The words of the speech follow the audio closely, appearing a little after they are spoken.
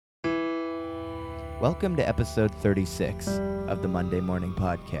Welcome to episode 36 of the Monday Morning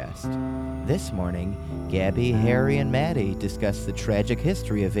Podcast. This morning, Gabby, Harry, and Maddie discuss the tragic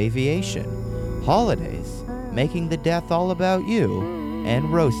history of aviation, holidays, making the death all about you,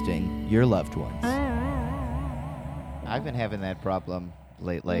 and roasting your loved ones. I've been having that problem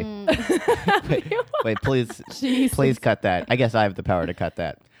lately. Wait, please cut that. I guess I have the power to cut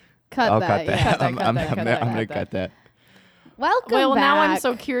that. I'll cut that. I'm going to cut that. Welcome well, back. now I'm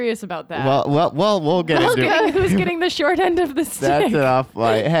so curious about that. Well, we'll get into it. Who's getting the short end of the stick? That's enough.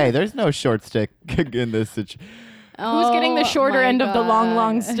 Hey, there's no short stick in this situation. Who's getting the shorter end of the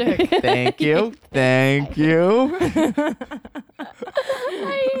long stick? Thank you. Thank you. I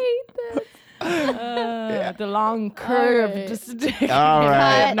hate this. The long curved stick. All right.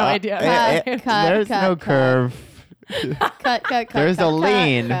 I have no idea. There's no curve. Cut. There's a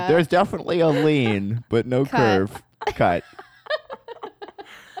lean. cut. There's definitely a lean, but no Cut. curve. Cut.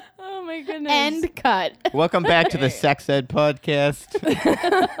 Oh my goodness. End cut. Welcome back to the Sex Ed Podcast.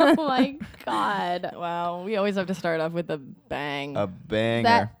 Oh my god. Wow, we always have to start off with a bang. A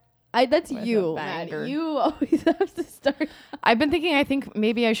banger. That's With you, a banger. Maddie. You always have to start. I've been thinking, I think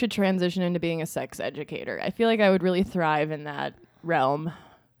maybe I should transition into being a sex educator. I feel like I would really thrive in that realm.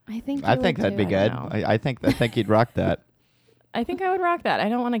 I think that'd be good. know. I think you'd rock that. I think I would rock that. I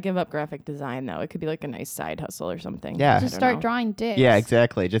don't want to give up graphic design, though. It could be like a nice side hustle or something. Yeah. Just I don't start know. drawing dicks. Yeah,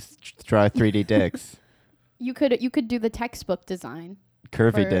 exactly. Just draw 3D dicks. You could do the textbook design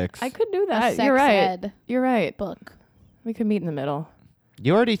Curvy For- dicks. I could do a that. sex You're right. ed You're right. book. We could meet in the middle.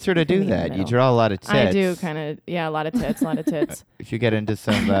 You already sort of can do meet in the that. You middle. draw a lot of tits. I do kind of, a lot of tits, a lot of tits. If you get into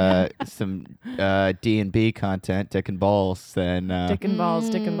some D&B content, dick and balls, then Dick and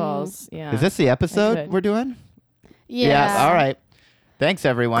balls, yeah. is this the episode could. we're doing? Yeah. All right. Thanks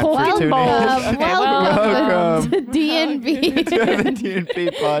everyone for Welcome, tuning in. Okay, welcome welcome. to D&B. to the D&B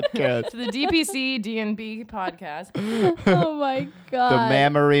podcast. To the DPC D&B podcast. Oh my god. The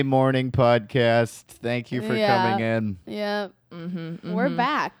Mammary Morning Podcast. Thank you for Yeah. coming in. Yeah. Mm-hmm, We're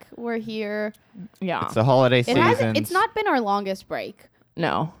back. We're here. Yeah. It's the holiday It season. hasn't. It's not been our longest break.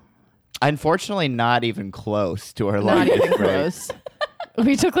 No. Unfortunately, not even close to our Not longest even break. close.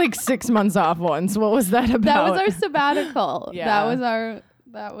 We took like 6 months off once. What was that about? That was our sabbatical. Yeah.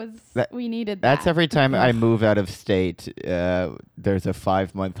 We needed that. That's every time I move out of state, there's a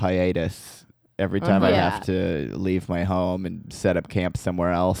 5-month hiatus. Every time I Yeah. have to leave my home and set up camp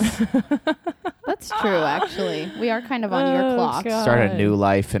somewhere else. That's true, actually. We are kind of on your Oh, clock. God. Start a new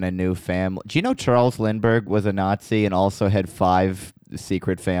life and a new family. Do you know Charles Lindbergh was a Nazi and also had 5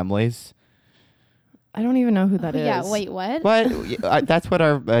 secret families? I don't even know who that is. Yeah, wait, what? What? That's what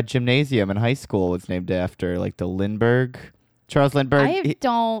our gymnasium in high school was named after, like the Lindbergh. Charles Lindbergh. I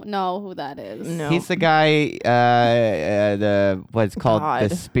don't know who that is. No. He's the guy, what's called the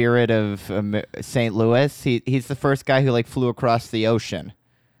God. Spirit of St. Louis. He's the first guy who like flew across the ocean.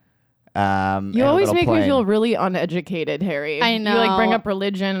 You in a always little make me plane. feel really uneducated, Harry. I You like bring know. up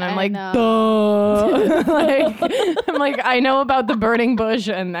religion, and I'm I like, know. duh. I'm like, I know about the burning bush,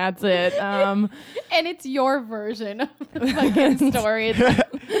 and that's it. And it's your version of the fucking story.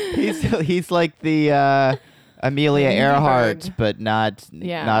 he's like the Amelia Earhart, Lindbergh. but not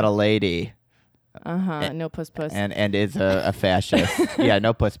a lady, No puss. and is a fascist. Yeah,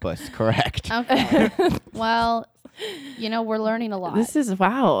 no puss. Correct. Okay. Well, we're learning a lot. This is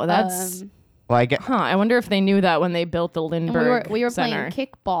wow. That's Well, I get I wonder if they knew that when they built the and Lindbergh we were Center. playing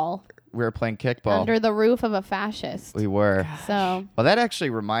kickball we were playing kickball. under the roof of a fascist. We were. So Well, that actually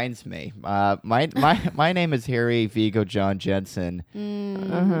reminds me. My name is Harry Vigo John Jensen,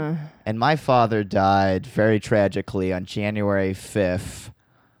 and my father died very tragically on January 5th,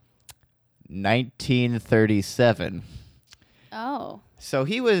 1937. oh. So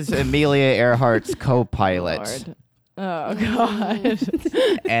he was Amelia Earhart's co-pilot, Lord. Oh God.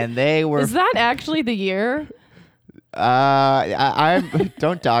 and they were. Is that actually the year? I'm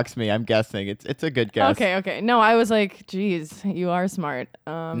don't dox me. I'm guessing it's a good guess. Okay. No, I was like, geez, you are smart.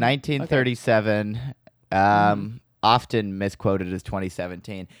 1937, often misquoted as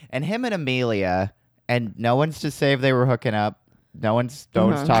 2017. And him and Amelia, and no one's to say if they were hooking up. No one's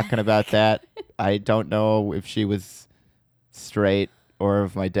talking about that. I don't know if she was straight or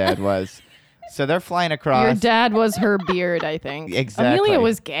if my dad was. So they're flying across. Your dad was her beard, I think. Exactly. Amelia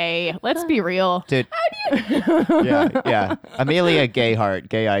was gay. Let's be real. Dude. Yeah. Amelia Gayheart,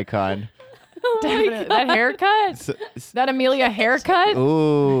 gay icon. Definitely. That haircut? That Amelia haircut?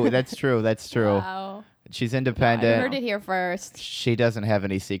 Ooh, that's true. Wow. She's You independent. heard it here first. She doesn't have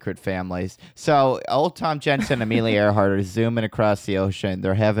any secret families. So old Tom Jensen and Amelia Earhart are zooming across the ocean.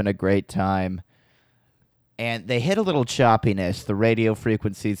 They're having a great time. And they hit a little choppiness. The radio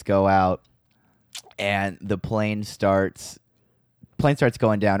frequencies go out. and the plane starts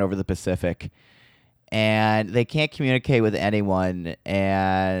going down over the Pacific, and they can't communicate with anyone.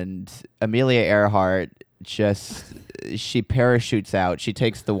 And Amelia Earhart she parachutes out. She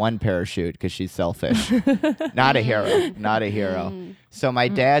takes the one parachute because she's selfish. Not a hero. Not a hero. So my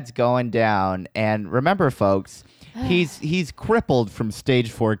dad's going down, and remember, folks, he's crippled from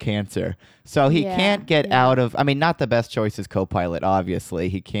stage 4 cancer. So he can't get out of. I mean, not the best choice as co-pilot. Obviously,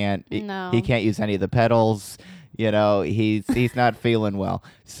 he can't. No. He can't use any of the pedals. You know, he's not feeling well.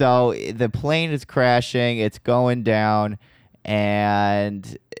 So the plane is crashing. It's going down,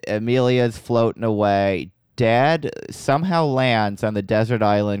 and Amelia's floating away. Dad somehow lands on the desert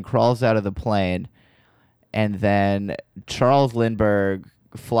island, crawls out of the plane, and then Charles Lindbergh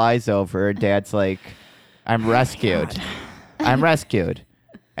flies over. Dad's like, I'm rescued. I'm rescued.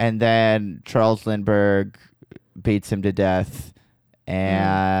 And then Charles Lindbergh beats him to death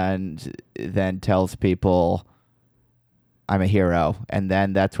and then tells people, I'm a hero. And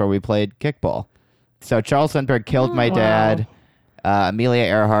then that's where we played kickball. So Charles Lindbergh killed my dad. Amelia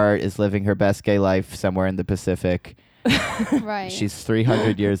Earhart is living her best gay life somewhere in the Pacific. Right. She's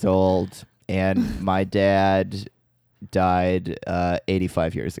 300 years old, and my dad died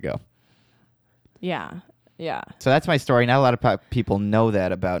 85 years ago. Yeah. So that's my story. Not a lot of people know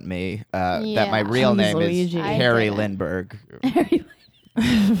that about me. That my real Jeez, name Luigi. is I Harry didn't. Lindbergh.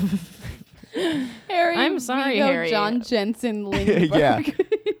 Harry. I'm sorry, Vigo Harry. John Jensen Lindbergh.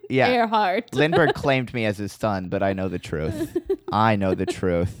 Yeah. Earhart. Lindbergh claimed me as his son, but I know the truth. I know the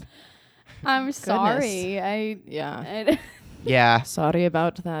truth. I'm sorry. Yeah. Yeah, Sorry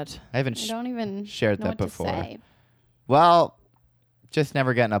about that. I haven't I don't even shared know that what to before. say. Well, just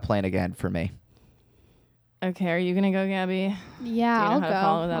never getting a plane again for me. Okay, are you gonna go, Gabby? Yeah, Do you know I'll how go. to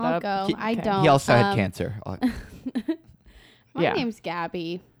follow that I'll up? go. He- I okay. don't. He also had cancer. My Yeah. name's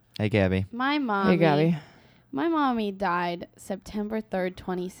Gabby. Hey, Gabby. My mommy. Hey, Gabby. My mommy died September 3rd,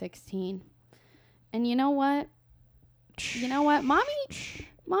 2016. And you know what? Mommy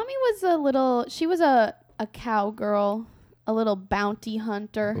was she was a cowgirl, a little bounty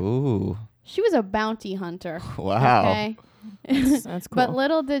hunter. Ooh. She was a bounty hunter. Wow. Okay. That's cool. But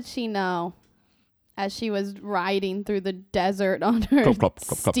little did she know, as she was riding through the desert on her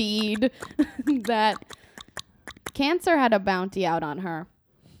steed, that cancer had a bounty out on her.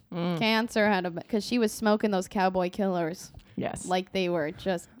 Cancer had because she was smoking those cowboy killers Yes. like they were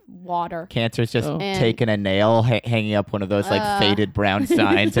just water. Cancer's just And- taking a nail, hanging up one of those faded brown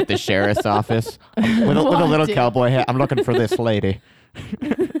signs at the sheriff's office with a little Dude. cowboy hat. I'm looking for this lady.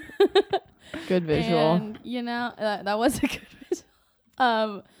 Good visual. And, that was a good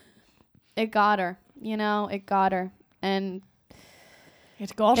visual. It got her. It got her. And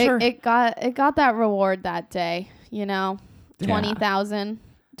It's got it got that reward that day,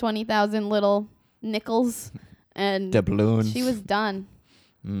 20,000 little nickels, and Doubloons. she was done.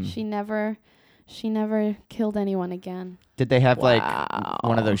 She never killed anyone again. Did they have like Wow.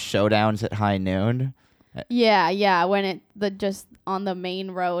 one of those showdowns at high noon? Yeah, when just on the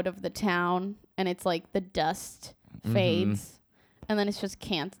main road of the town, and it's like the dust fades, and then it's just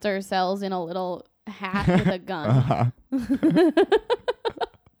cancer cells in a little hat with a gun.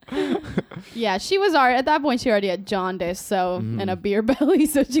 Yeah, she was already at that point. She already had jaundice, and a beer belly,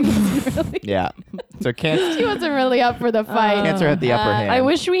 so she wasn't really. Yeah. So She wasn't really up for the fight. cancer had the upper hand. I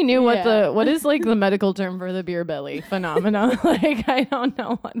wish we knew Yeah. what is like the medical term for the beer belly phenomenon. Like I don't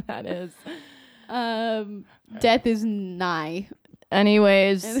know what that is. Death is nigh.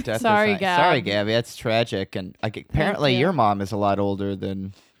 Anyways, Death is sorry, nice. Gab. Sorry, Gabby. That's tragic. And apparently you. your mom is a lot older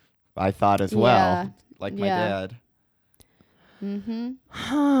than I thought as well. Like my Yeah. dad. Mm-hmm.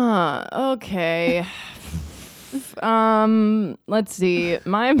 Huh. Okay. Let's see.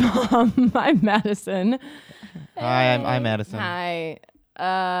 My mom, I'm Madison. Hi, I'm Madison. Hi.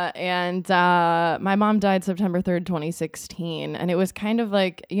 And my mom died September 3rd, 2016. And it was kind of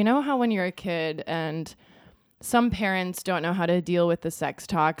like, you know how when you're a kid and some parents don't know how to deal with the sex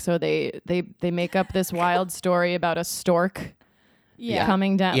talk, so they make up this wild story about a stork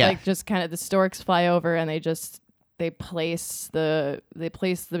coming down, Yeah. like just kind of the storks fly over and they place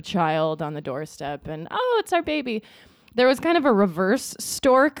the child on the doorstep and it's our baby. There was kind of a reverse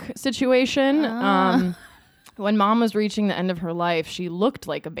stork situation. When mom was reaching the end of her life, she looked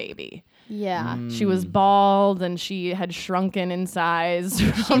like a baby. Yeah. She was bald and she had shrunken in size.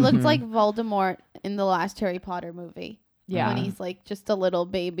 She looked like Voldemort in the last Harry Potter movie. Yeah. When he's like just a little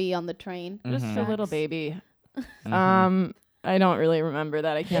baby on the train. Just a little baby. I don't really remember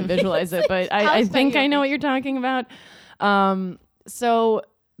that. I can't visualize it, but I was think thinking I of know it. what you're talking about. So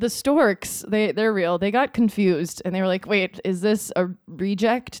the storks, they're real. They got confused and they were like, wait, is this a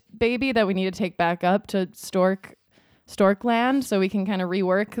reject baby that we need to take back up to Storkland so we can kind of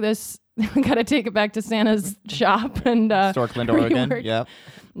rework this? We got to take it back to Santa's shop and Storkland, Oregon. rework.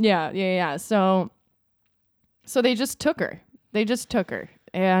 Yep. Yeah. So they just took her.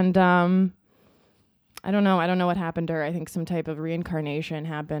 And I don't know what happened to her. I think some type of reincarnation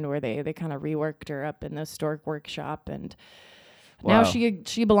happened where they kind of reworked her up in the stork workshop, and now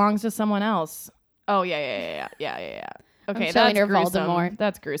she belongs to someone else. Oh yeah. Okay, showing that's her gruesome. Voldemort.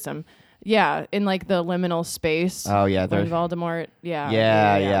 That's gruesome. Yeah, in like the liminal space. Oh yeah, when Voldemort. Yeah.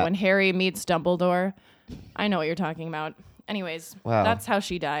 Yeah. When Harry meets Dumbledore, I know what you're talking about. Anyways, Wow. that's how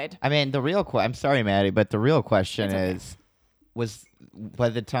she died. I mean, I'm sorry, Maddie, but the real question was by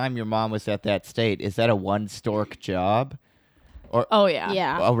the time your mom was at that state, is that a one stork job? Or Oh yeah.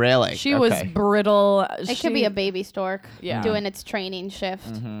 Yeah. Oh really? She was brittle. It could be a baby stork Yeah. doing its training shift.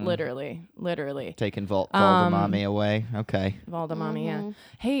 literally. taking Voldemommy away. Okay. Voldemommy, yeah.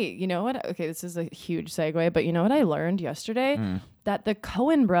 Hey, you know what? Okay, this is a huge segue, but you know what I learned yesterday? That the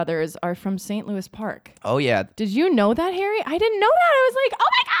Coen brothers are from St. Louis Park. Oh yeah. Did you know that, Harry? I didn't know that. I was like, oh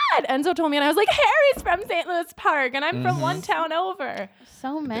my God. Enzo told me, and I was like, Harry's from St. Louis Park, and I'm from one town over.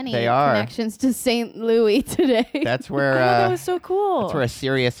 So many They are. connections to St. Louis today. That's where That was so cool. that's where A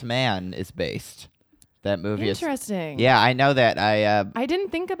Serious Man is based. That movie is. Interesting. Yeah, I know that. I didn't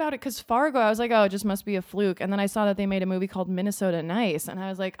think about it because Fargo, I was like, oh, it just must be a fluke. And then I saw that they made a movie called Minnesota Nice. And I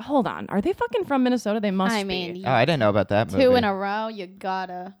was like, hold on. Are they fucking from Minnesota? They must I be. mean, I didn't know about that movie. two in a row, you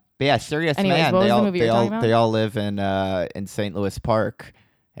gotta. But yeah, Serious Anyways, Man. what was They the all movie you're talking about? they all live in St. Louis Park.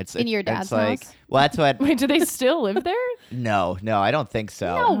 It's In your it's dad's like, house? Well, that's what. Wait, do they still live there? No, I don't think so.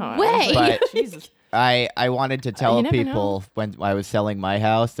 No I was way. like, But- Jesus. I wanted to tell you never people when I was selling my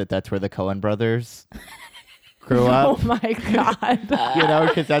house that's where the Coen brothers grew Oh up. my God. You know,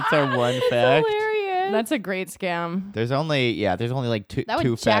 because that's our one fact. Hilarious. That's a great scam. There's only like two That would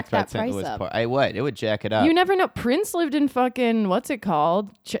two jack facts about that St. price Louis up. Park. It would jack it up. You never know. Prince lived in fucking, what's it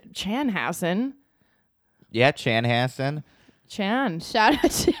called? Chanhassen. Yeah, Chanhassen. Chan. Shout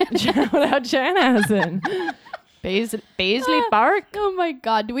out to Shout out Chanhassen. Paisley Park. Oh my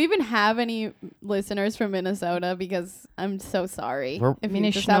God. Do we even have any listeners from Minnesota? Because I'm so sorry We're- if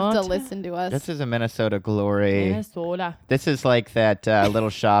you just have to Minnesota? listen to us. This is a Minnesota glory. Minnesota. This is like that little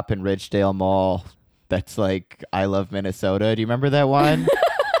shop in Ridgedale Mall that's like I love Minnesota. Do you remember that one?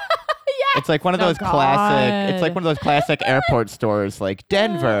 It's like one of those classic. It's like one of those classic airport stores, like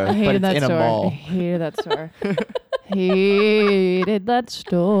Denver, I but hated it's that in store. a I mall. hated that store. Hated that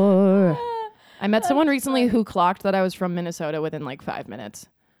store. I met someone recently who clocked that I was from Minnesota within like 5 minutes.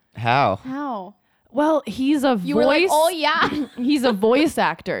 How? How? Well, he's a You voice. were like, oh yeah. He's a voice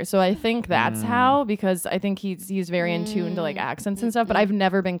actor, so I think that's how, because I think he's very in tune to like accents and stuff. But I've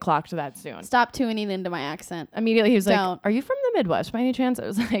never been clocked that soon. Stop tuning into my accent. Immediately, he was like, Don't. "Are you from the Midwest by any chance?" I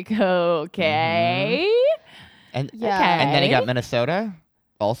was like, "Okay." And Yeah. and then he got Minnesota,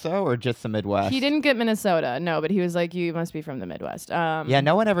 also, or just the Midwest. He didn't get Minnesota, no, but he was like, "You must be from the Midwest." Yeah,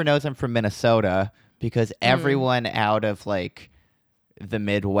 no one ever knows I'm from Minnesota because everyone out of like the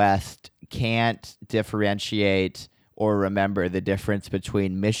Midwest can't differentiate or remember the difference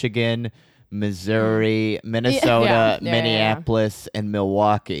between Michigan, Missouri, Minnesota, Yeah. Minneapolis, and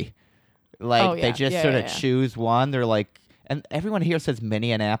Milwaukee. Like Oh, they yeah. just Yeah, sort yeah, of yeah. choose one. They're like, and everyone here says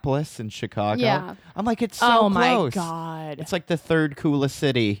Minneapolis and Chicago. Yeah. I'm like, it's so oh my close. god. It's like the third coolest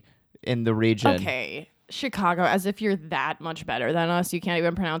city in the region. Okay. Chicago, as if you're that much better than us. You can't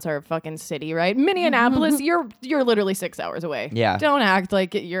even pronounce our fucking city right. Minneapolis, you're literally 6 hours away. Yeah. Don't act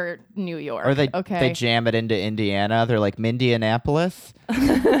like you're New York. Or they okay. jam it into Indiana. They're like Mindianapolis.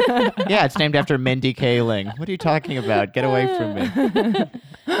 Yeah, it's named after Mindy Kaling. What are you talking about? Get away from me.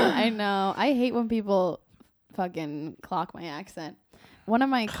 I know. I hate when people fucking clock my accent. One of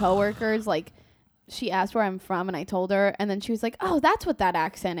my coworkers, like, she asked where I'm from, and I told her, and then she was like, "Oh, that's what that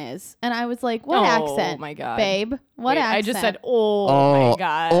accent is." And I was like, "What Oh, accent, my God. babe? What Wait, accent?" I just said, oh my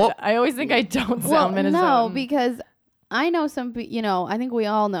god. oh. I always think I don't "Well, sound Minnesota. no, because I know some. I think we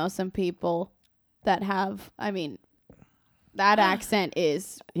all know some people that have. I mean, that accent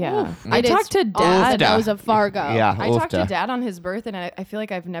is. Yeah. oof, I it is talked to off Dad. the nose of Fargo. Yeah. I talked to Oofta. Dad on his birth, and I feel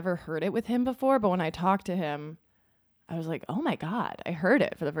like I've never heard it with him before. But when I talked to him, I was like, oh my God, I heard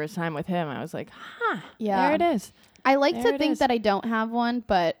it for the first time with him. I was like, Yeah. there it is. I like There to it think is. that I don't have one,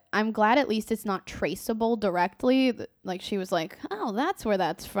 but I'm glad at least it's not traceable directly. Like she was like, "Oh, that's where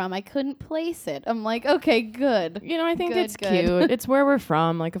that's from. I couldn't place it." I'm like, "Okay, good." You know, I think Good, it's good. cute. It's where we're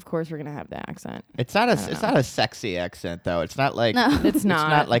from. Like, of course, we're gonna have the accent. It's not a sexy accent though. It's not like No. It's not. It's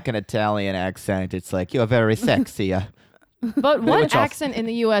not like an Italian accent. It's like you're very sexy. But what Which else? accent in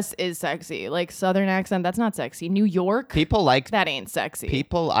the U.S. is sexy? Like Southern accent, that's not sexy. New York, People like that ain't sexy.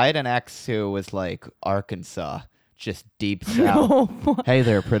 I had an ex who was like Arkansas, just deep south. Hey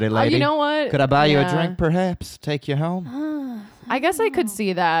there, pretty lady. You know what? Could I buy you a Yeah. drink, perhaps? Take you home? I guess I could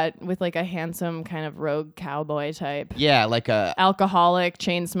see that with like a handsome kind of rogue cowboy type. Yeah, like a Alcoholic,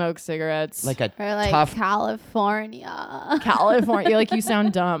 chain smoke cigarettes. like a Or like tough. California. California. Like you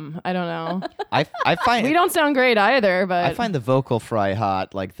sound dumb. I don't know. I find We don't sound great either, but I find the vocal fry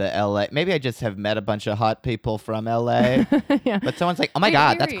hot, like the LA. Maybe I just have met a bunch of hot people from LA. yeah. But someone's like, "Oh my Hey,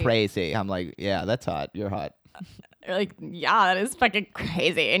 god, that's Gary." crazy." I'm like, "Yeah, that's hot. You're hot. Like, yeah, that is fucking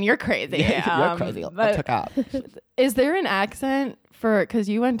crazy, and you're crazy. You're crazy. But Let's hook up." is there an accent for? Because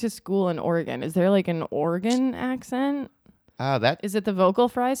you went to school in Oregon. Is there like an Oregon accent? Oh, that. Is it the vocal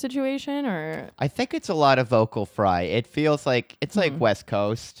fry situation, or I think it's a lot of vocal fry. It feels like it's like West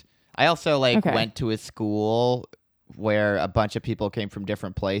Coast. I also like Okay. went to a school where a bunch of people came from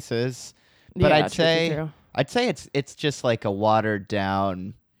different places. But Yeah, I'd say it's just like a watered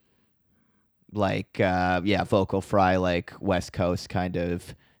down, like vocal fry, like West Coast kind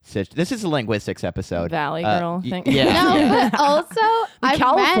of. This is a linguistics episode. Valley Girl thing. Yeah. No, yeah. but also I've met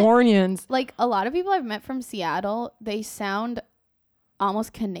Californians. like a lot of people I've met from Seattle. They sound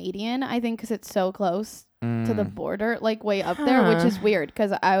almost Canadian. I think because it's so close to the border, like way up there, which is weird.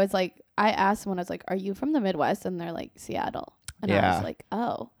 Because I was like, I asked someone, I was like, "Are you from the Midwest?" And they're like, "Seattle." And I Yeah. was like,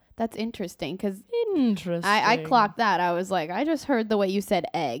 "Oh, that's interesting." Because Interesting. I clocked that. I was like, I just heard the way you said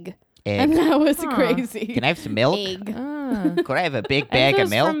egg, Egg. and that was Huh. crazy. Can I have some milk? Egg. Ah. Could I have a big bag of Enzo's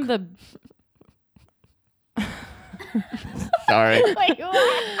milk? From the Sorry. Wait,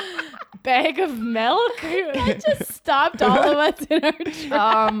 what? bag of milk. I just stopped all of us in our tracks.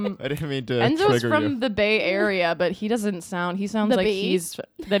 I didn't mean to Enzo's from the Bay Area, but he doesn't sound. He sounds The like Bay? he's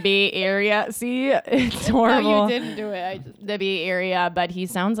the Bay Area. See, it's No, horrible. you didn't do it. I just The Bay Area, but he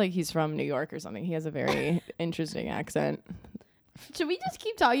sounds like he's from New York or something. He has a very interesting accent. should we just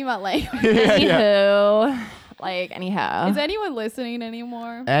keep talking about language? Anywho, anyhow, Is anyone listening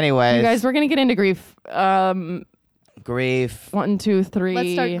anymore? Anyways, you guys, we're gonna get into grief. grief. 1, 2, 3.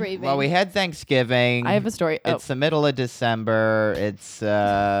 Let's start grieving. Well, we had Thanksgiving. I have a story. Oh, It's the middle of December. It's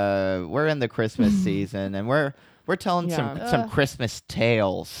we're in the Christmas season, and we're telling some Yeah. Christmas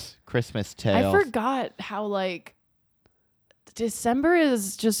tales. Christmas I tales. forgot how December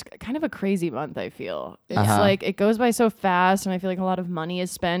is just kind of a crazy month. I feel it's like it goes by so fast, and I feel like a lot of money is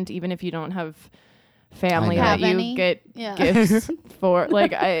spent, even if you don't have family I know. that Have you any? get Yeah. gifts for.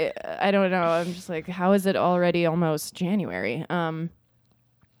 Like I don't know. I'm just like, how is it already almost January?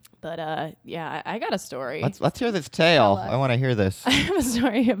 But I got a story. Let's hear this tale. Tell us. I want to hear this. I have a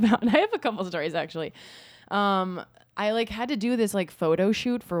story about. I have a couple stories actually. I had to do this photo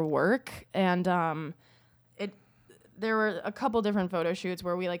shoot for work, and there were a couple different photo shoots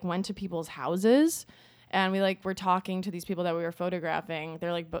where we went to people's houses, and we were talking to these people that we were photographing.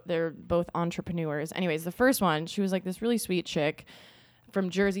 They're they're both entrepreneurs. Anyways, the first one, she was this really sweet chick from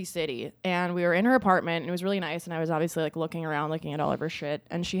Jersey City, and we were in her apartment, and it was really nice. And I was obviously looking around, looking at all of her shit,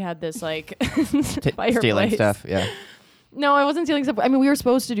 and she had this Stealing fireplace. stuff. Yeah. No, I wasn't stealing stuff. I mean, we were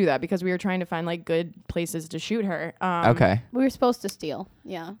supposed to do that because we were trying to find good places to shoot her. Okay. We were supposed to steal.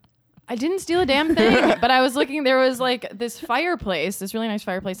 Yeah. I didn't steal a damn thing, but I was looking. There was this fireplace, this really nice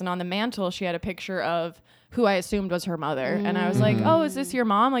fireplace, and on the mantle she had a picture of who I assumed was her mother, and I was like, "Oh, is this your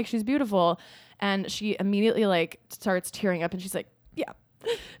mom? She's beautiful." And she immediately starts tearing up, and she's like, "Yeah,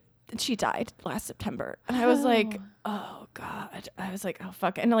 she died last September." And I was like, "Oh God!" I was like, "Oh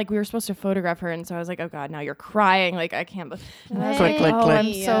fuck!" And we were supposed to photograph her, and so I was like, "Oh God, now you're crying." I can't. And I was Click, click, "Oh, click.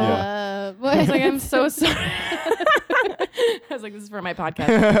 I'm so." Yeah. I was like, I'm so sorry. I was like, this is for my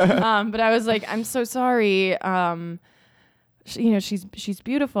podcast. But I was like, I'm so sorry. She's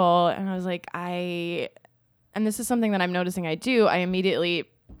beautiful. And I was like, and this is something that I'm noticing I do. I immediately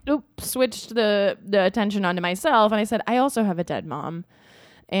switched the attention onto myself. And I said, I also have a dead mom.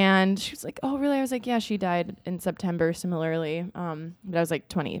 And she was like, oh, really? I was like, yeah, she died in September similarly. But I was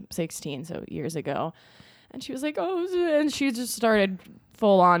 2016, so years ago. And she was like, oh, and she just started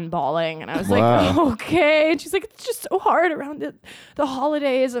full on bawling. And I was like, okay. And she's like, it's just so hard around the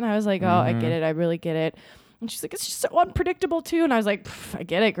holidays. And I was like, oh, I get it. I really get it. And she's like, it's just so unpredictable too. And I was like, I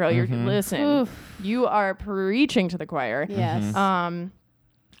get it, girl. You're listen, you are preaching to the choir. Yes.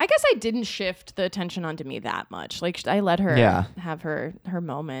 I guess I didn't shift the attention onto me that much. I let her have her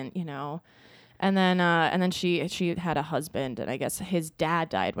moment, And then she had a husband, and I guess his dad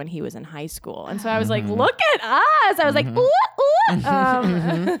died when he was in high school. And so I was like, look at us. I was like, ooh, ooh.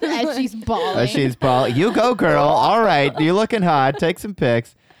 And she's bawling. She's ball. You go, girl. All right. You looking hot. Take some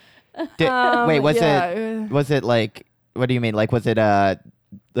pics. Wait, was yeah. it What do you mean? Like, was it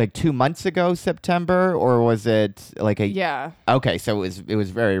like 2 months ago, September, or was it like a? Yeah. Okay, so it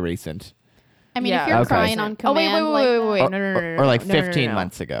was very recent. I mean, Yeah. if you're Okay. crying on Oh wait, command, wait. No. Or like No, no, no, 15 no.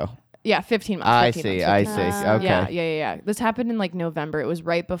 months ago. Yeah, 15 months. I 15 see. months, I 15 see. months. Okay. Yeah. This happened in like November. It was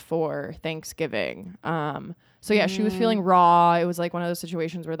right before Thanksgiving. So yeah, she was feeling raw. It was like one of those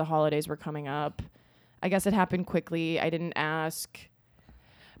situations where the holidays were coming up. I guess it happened quickly. I didn't ask.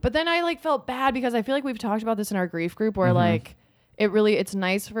 But then I like felt bad because I feel like we've talked about this in our grief group where like it's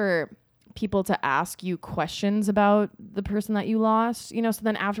nice for people to ask you questions about the person that you lost, you know? So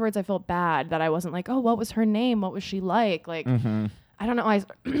then afterwards I felt bad that I wasn't like, oh, what was her name? What was she like? Like, I don't know.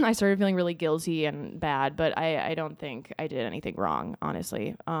 I started feeling really guilty and bad, but I don't think I did anything wrong,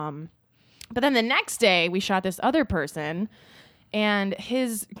 honestly. But then the next day we shot this other person and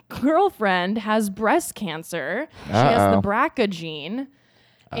his girlfriend has breast cancer. She has the BRCA gene.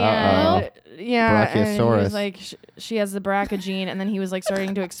 And yeah, and he Brachiosaurus. was like, she has the BRCA gene, and then he was like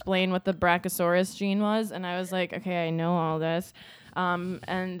starting to explain what the Brachiosaurus gene was, and I was like, okay, I know all this, and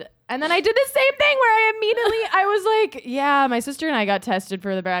then I did the same thing where I was like, yeah, my sister and I got tested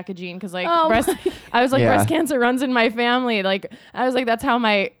for the BRCA gene because like breast cancer runs in my family. Like I was like, that's how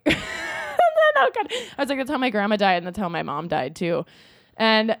my I was like, that's how my grandma died, and that's how my mom died too.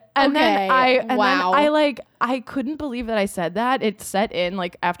 And then I couldn't believe that I said that. It set in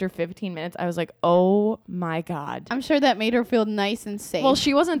like after 15 minutes. I was like, oh my God. I'm sure that made her feel nice and safe. Well,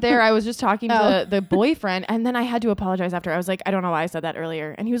 she wasn't there. I was just talking to the boyfriend, and then I had to apologize after. I was like, I don't know why I said that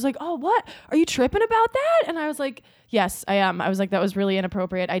earlier. And he was like, oh, what? Are you tripping about that? And I was like, yes, I am. I was like, that was really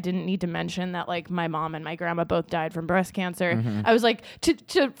inappropriate. I didn't need to mention that like my mom and my grandma both died from breast cancer. I was like,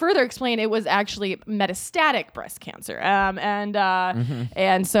 to further explain, it was actually metastatic breast cancer.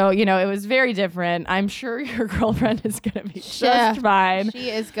 And so, you know, it was very different. I'm sure your girlfriend is going to be just fine. She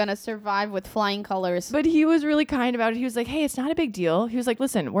is going to survive with flying colors. But he was really kind about it. He was like, hey, it's not a big deal. He was like,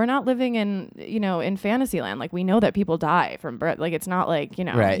 listen, we're not living in, you know, in Fantasyland. Like, we know that people die from breast. Like, it's not like, you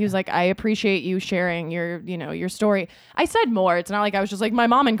know, he was like, I appreciate you sharing your, you know, your story. I said more. It's not like I was just like, my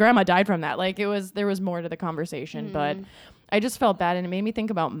mom and grandma died from that. Like, there was more to the conversation, but I just felt bad. And it made me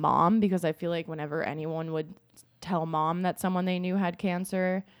think about mom, because I feel like whenever anyone would tell mom that someone they knew had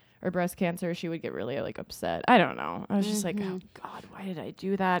cancer or breast cancer, she would get really like upset. I don't know. I was just like, oh God, why did I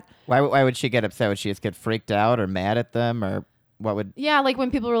do that? Why would she get upset? Would she just get freaked out or mad at them, or what would? Yeah, like when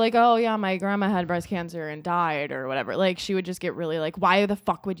people were like, oh yeah, my grandma had breast cancer and died or whatever. Like she would just get really like, why the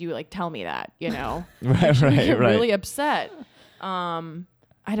fuck would you like tell me that? You know? Right. Really upset.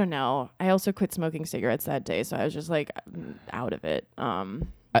 I don't know. I also quit smoking cigarettes that day, so I was just like out of it.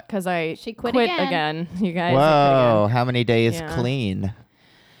 Because she quit again. You guys. Whoa! How many days Yeah. clean?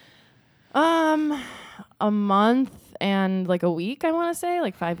 A month and like a week. I want to say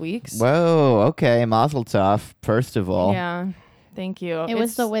like 5 weeks. Whoa! Okay, Mazel tov. First of all, Yeah. Thank you. It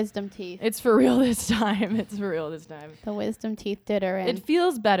was the wisdom teeth. It's for real this time. The wisdom teeth did her in. It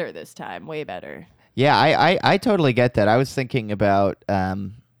feels better this time. Way better. yeah, I totally get that. I was thinking about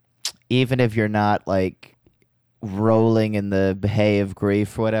even if you're not like rolling in the hay of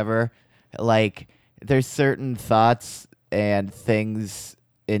grief or whatever, like there's certain thoughts and things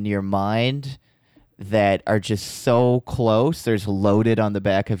in your mind that are just so close. There's loaded on the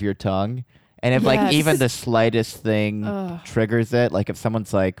back of your tongue. And if like Yes. even the slightest thing triggers it, like if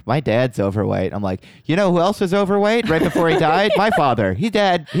someone's like, my dad's overweight, I'm like, you know who else was overweight right before he died? My father. He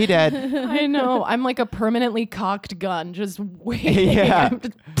dead. I know. I'm like a permanently cocked gun, just waiting. Yeah.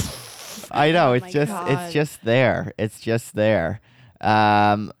 I know. It's my just God. it's just there. It's just there.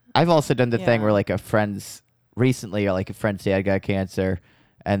 I've also done the thing Yeah. where like a friend's dad got cancer,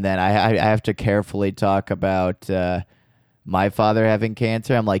 and then I have to carefully talk about my father having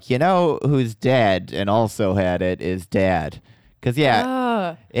cancer. I'm like, you know who's dead and also had it is dad. Because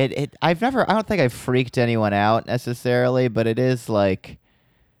yeah, I don't think I've freaked anyone out necessarily, but it is like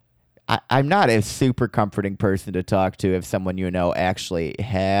I'm not a super comforting person to talk to if someone you know actually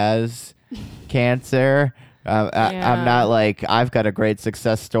has cancer. I'm not like, I've got a great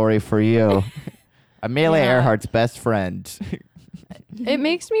success story for you. Amelia Earhart's best friend. It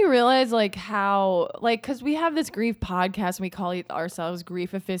makes me realize like how like because we have this grief podcast and we call ourselves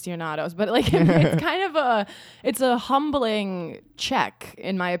grief aficionados, but like it's kind of it's a humbling check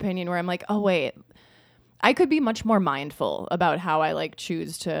in my opinion, where I'm like, oh wait, I could be much more mindful about how I like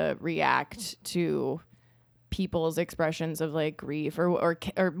choose to react to people's expressions of like grief or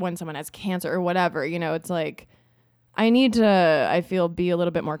when someone has cancer or whatever. You know, it's like I need to, I feel, be a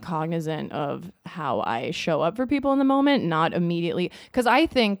little bit more cognizant of how I show up for people in the moment, not immediately. Because I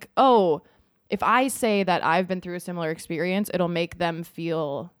think, oh, if I say that I've been through a similar experience, it'll make them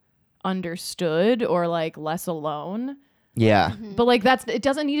feel understood or like less alone. Yeah. But like it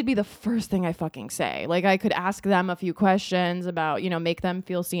doesn't need to be the first thing I fucking say. Like I could ask them a few questions about, make them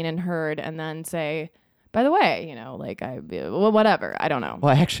feel seen and heard, and then say, by the way, like whatever. I don't know.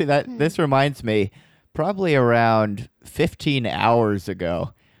 Well, actually, this reminds me. Probably around 15 hours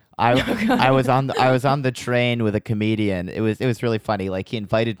ago, I was on the train with a comedian. It was really funny. Like he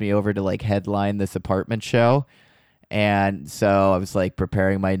invited me over to like headline this apartment show, and so I was like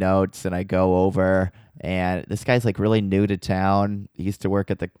preparing my notes, and I go over. And this guy's like really new to town. He used to work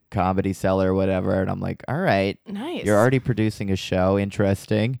at the Comedy Cellar or whatever. And I'm like, all right, nice. You're already producing a show.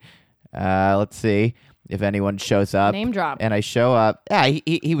 Interesting. Let's see if anyone shows up. Name drop. And I show up. Yeah,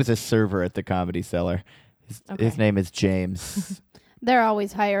 he was a server at the Comedy Cellar. His name is James. They're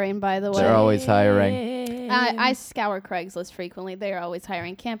always hiring, by the way. They're always hiring. I scour Craigslist frequently. They're always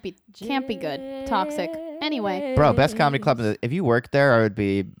hiring. Can't be good. Toxic. Anyway. Bro, best comedy club. If you worked there, I would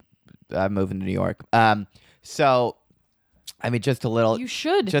be... I'm moving to New York. So, I mean, just a little. You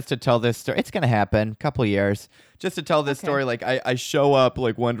should. Just to tell this story. It's going to happen. Couple years. Just to tell this story, like, I show up,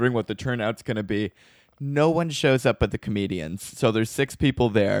 like, wondering what the turnout's going to be. No one shows up but the comedians. So there's 6 people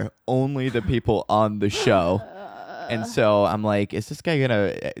there. Only the people on the show. And so I'm like, is this guy going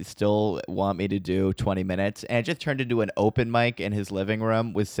to still want me to do 20 minutes? And it just turned into an open mic in his living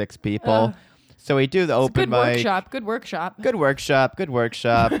room with 6 people. So we do the open mic. Good workshop.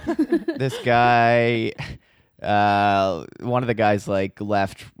 This guy, one of the guys like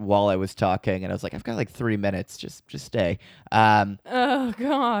left while I was talking, and I was like, I've got like 3 minutes, just stay. Oh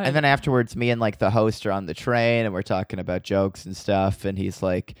God. And then afterwards, me and like the host are on the train, and we're talking about jokes and stuff, and he's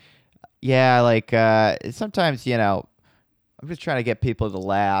like, yeah, like sometimes, I'm just trying to get people to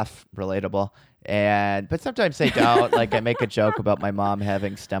laugh, relatable. But sometimes they don't. Like I make a joke about my mom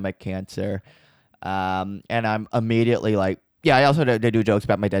having stomach cancer. And I'm immediately like, yeah, I also do jokes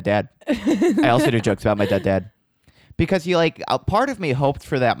about my dead dad. I also do jokes about my dead dad. Because a part of me hoped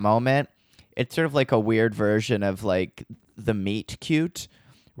for that moment. It's sort of like a weird version of like the meet cute,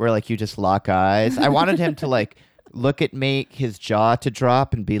 where like you just lock eyes. I wanted him to like look at me, his jaw to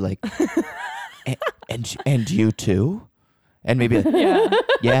drop and be like, and you too? And maybe like,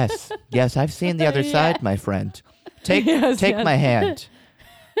 yes, I've seen the other side, my friend. Take my hand.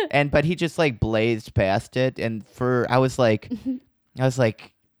 But he just like blazed past it, and I was like,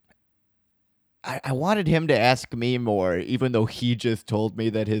 I wanted him to ask me more, even though he just told me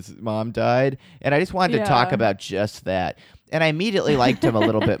that his mom died, and I just wanted to talk about just that, and I immediately liked him a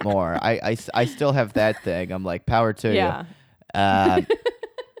little bit more. I still have that thing. I'm like, power to you.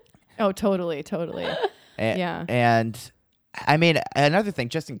 Oh, totally. And I mean, another thing,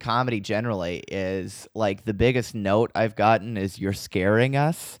 just in comedy generally, is like the biggest note I've gotten is "you're scaring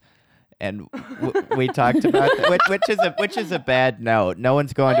us," and we talked about that, which is a bad note. No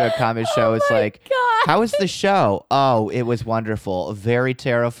one's going to a comedy show. It's like, God. How was the show? Oh, it was wonderful, very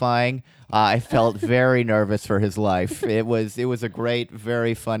terrifying. I felt very nervous for his life. It was a great,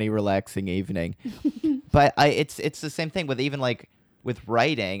 very funny, relaxing evening. But it's the same thing with even like. With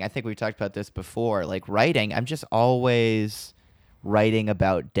writing, I think we talked about this before. Like writing, I'm just always writing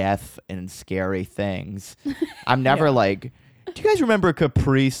about death and scary things. I'm never like, do you guys remember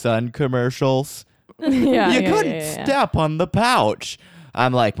Capri Sun commercials? You couldn't step on the pouch.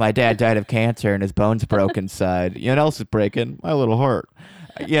 I'm like, my dad died of cancer and his bones broke inside. You know what else is breaking? My little heart.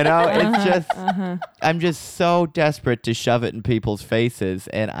 It's just, I'm just so desperate to shove it in people's faces.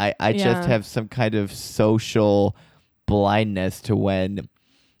 And I just have some kind of social blindness to when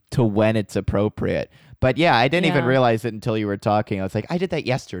it's appropriate. But yeah, I didn't even realize it until you were talking. I was like, I did that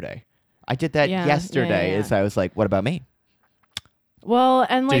yesterday. As I was like, what about me? Well,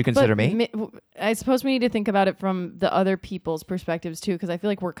 and like, did you consider me? I suppose we need to think about it from the other people's perspectives too, because I feel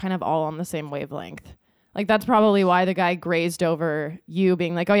like we're kind of all on the same wavelength. Like that's probably why the guy grazed over you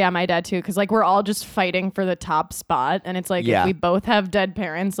being like, oh yeah, my dad too. Because like we're all just fighting for the top spot. And it's like, if we both have dead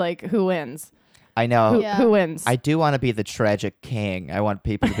parents, like who wins? I know. Who wins? I do want to be the tragic king. I want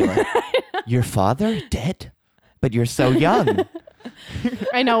people to be like, your father dead? But you're so young.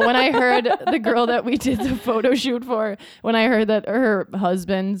 I know. When I heard the girl that we did the photo shoot for, when I heard that her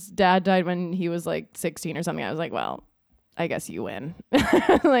husband's dad died when he was like 16 or something, I was like, well, I guess you win.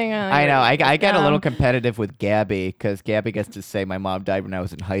 I know. I get a little competitive with Gabby because Gabby gets to say my mom died when I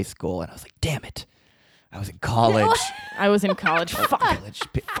was in high school. And I was like, damn it. I was in college. I was in college. Fuck. College.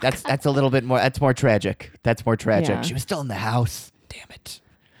 That's a little bit more. That's more tragic. Yeah. She was still in the house. Damn it.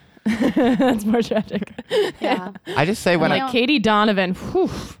 That's more tragic. Yeah. I just say when Katie Donovan. Whew.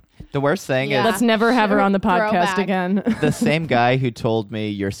 The worst thing is let's never have her on the podcast again. The same guy who told me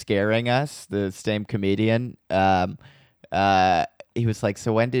you're scaring us, the same comedian. he was like,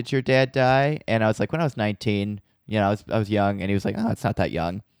 so when did your dad die? And I was like, when I was 19. You know, I was young, and he was like, oh, it's not that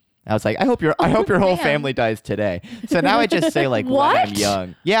young. I was like, I hope your whole family dies today. So now I just say like, when I'm What?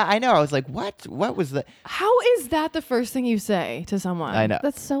 young. Yeah, I know. I was like, what? What was that? How is that the first thing you say to someone? I know.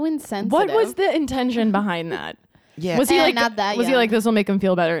 That's so insensitive. What was the intention behind that? Yeah. Was he like not that Was he young. like, this will make him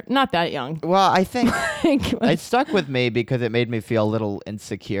feel better? Not that young. Well, I think Like, it stuck with me because it made me feel a little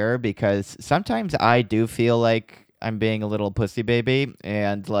insecure, because sometimes I do feel like I'm being a little pussy baby,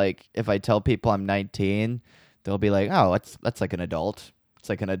 and like if I tell people I'm 19, they'll be like, "Oh, that's like an adult. It's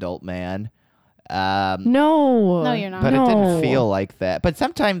like an adult man." no, you're not. But No. it didn't feel like that. But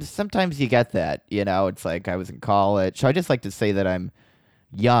sometimes you get that, you know. It's like I was in college, so I just like to say that I'm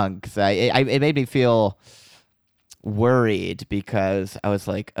young, because it made me feel worried, because I was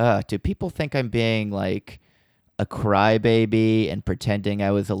like, do people think I'm being like a crybaby and pretending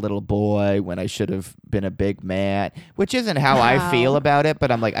I was a little boy when I should have been a big man? Which isn't how I Wow. feel about it,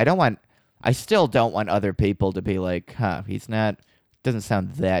 but I'm like, I still don't want other people to be like, he's not, doesn't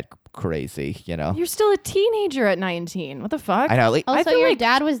sound that crazy, you know? You're still a teenager at 19. What the fuck? I know. Like, Also, feel your like-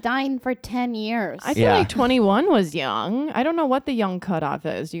 dad was dying for 10 years. I feel Yeah. like 21 was young. I don't know what the young cutoff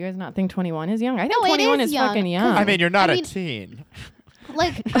is. Do you guys not think 21 is young? I think No, it 21 is is young, fucking 'cause- young. I mean, you're not I a mean- teen.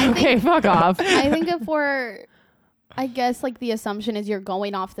 like, I okay, think, fuck off. I think if we're, I guess, like, the assumption is you're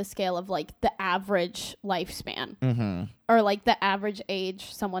going off the scale of, like, the average lifespan. Mm-hmm. Or, like, the average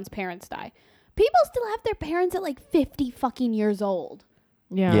age someone's parents die. People still have their parents at, like, 50 fucking years old.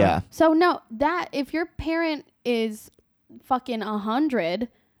 Yeah. Yeah. So, no, that, if your parent is fucking 100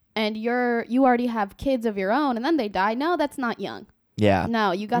 and you already have kids of your own and then they die, no, that's not young. Yeah.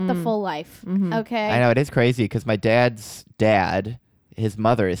 No, you got the full life. Okay. I know, it is crazy, because my dad's dad, his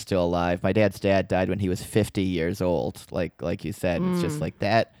mother is still alive. My dad's dad died when he was 50 years old. Like you said, it's just like,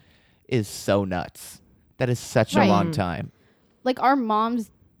 that is so nuts. That is such a Right. long time. Like, our mom's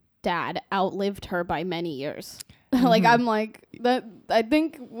dad outlived her by many years. Like, I'm like, that. I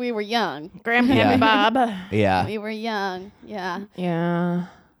think we were young. Grandpa Yeah. Bob. Yeah. We were young. Yeah. Yeah.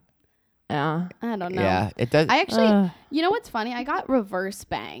 Yeah. I don't know. Yeah. It does. I actually, you know what's funny? I got reverse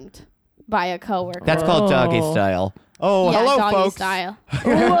banged by a coworker. That's called doggy Oh. style. Oh, yeah, hello, doggy folks. style.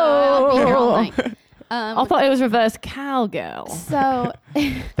 I'll be here all night. I thought it was reverse cowgirl. So,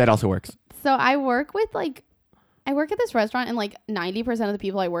 That also works. so I work at this restaurant, and like 90% of the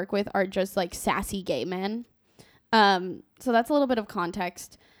people I work with are just like sassy gay men. So that's a little bit of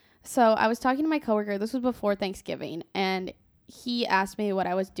context. So I was talking to my coworker. This was before Thanksgiving, and he asked me what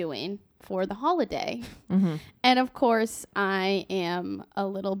I was doing for the holiday. And of course, I am a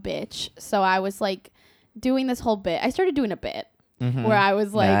little bitch. So I was like doing this whole bit. I started doing a bit where I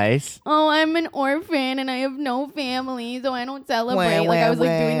was like, Nice. oh, I'm an orphan and I have no family, so I don't celebrate. Wah, Like, I wah, was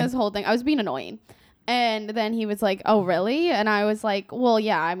like doing wah. this whole thing. I was being annoying. And then he was like, oh, really? And I was like, well,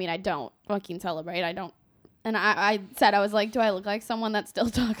 yeah, I mean, I don't fucking celebrate. I don't. And I said, I was like, do I look like someone that still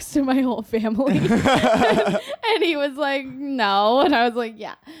talks to my whole family? And he was like, no. And I was like,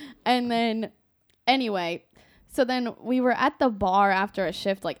 yeah. And then, anyway, so then we were at the bar after a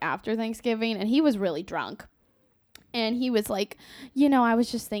shift, like after Thanksgiving, and he was really drunk. And he was like, you know, I was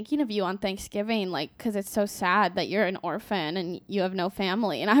just thinking of you on Thanksgiving, like, because it's so sad that you're an orphan and you have no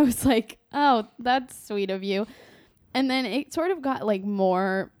family. And I was like, oh, that's sweet of you. And then it sort of got like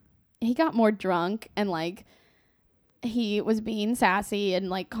he got more drunk, and like he was being sassy and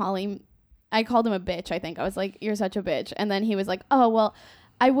like I called him a bitch, I think. I was like, you're such a bitch. And then he was like, oh, well,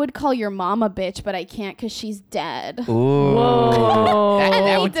 I would call your mom a bitch, but I can't because she's dead. Ooh. Whoa. That And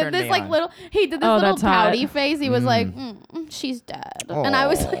he would did turn this me like on. little, he did this Oh, little that's hot. pouty face. He was like, she's dead. And I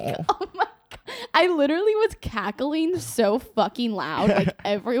was like, oh my God. I literally was cackling so fucking loud. Like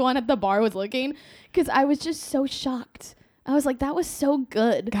everyone at the bar was looking, because I was just so shocked. I was like, that was so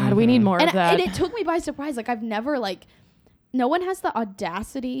good. God, we need more and, of that. and it took me by surprise. Like I've never like, no one has the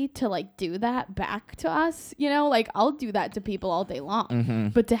audacity to like do that back to us. You know, like I'll do that to people all day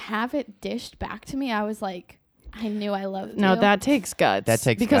long, but to have it dished back to me, I was like, I knew I loved No, you. that takes guts. That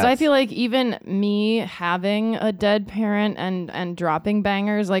takes because I guts. feel like even me having a dead parent and dropping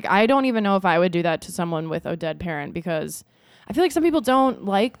bangers, like I don't even know if I would do that to someone with a dead parent, because I feel like some people don't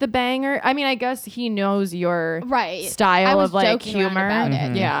like the banger. I mean, I guess he knows your right style I was of like joking around humor. about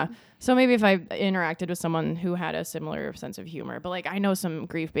it. Yeah. So maybe if I interacted with someone who had a similar sense of humor, but like I know some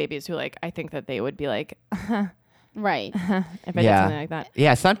grief babies who like I think that they would be like Right. if I did Yeah. something like that.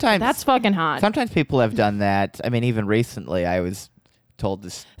 Yeah, sometimes That's fucking hot. sometimes people have done that. I mean, even recently, I was told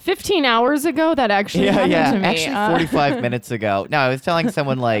this. 15 hours ago, that actually happened to me. Actually, 45 minutes ago. No, I was telling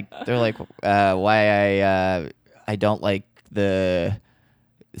someone like they're like why I don't like the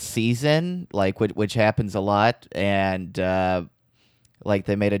season, like which happens a lot, and Like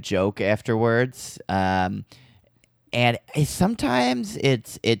they made a joke afterwards. And sometimes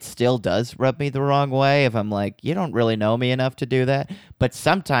it still does rub me the wrong way if I'm like, you don't really know me enough to do that. But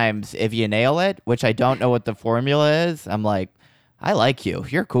sometimes if you nail it, which I don't know what the formula is, I'm like, I like you.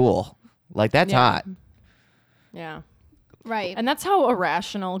 You're cool. Like, that's hot. Yeah. Right. And that's how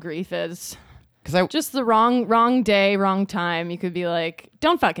irrational grief is. Because Just the wrong day, wrong time. You could be like,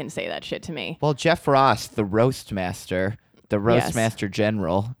 don't fucking say that shit to me. Well, Jeff Ross, the roast master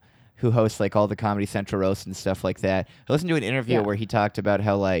general, who hosts like all the Comedy Central roasts and stuff like that. I listened to an interview where he talked about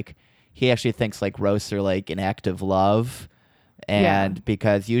how like he actually thinks like roasts are like an act of love. And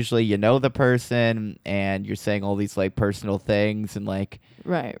because usually you know the person and you're saying all these like personal things and like,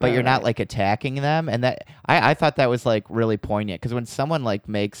 but you're not like attacking them. And that I thought that was like really poignant, because when someone like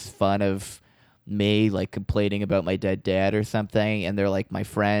makes fun of me like complaining about my dead dad or something, and they're like my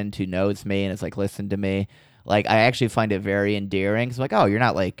friend who knows me and is like, listen to me, like I actually find it very endearing. It's like, oh, you're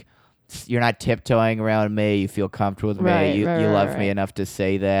not tiptoeing around me. You feel comfortable with me. You love me enough to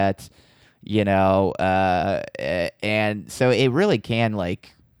say that, you know. And so it really can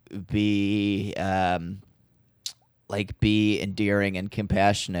like be endearing and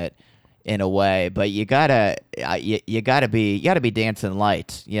compassionate in a way. But you gotta be dancing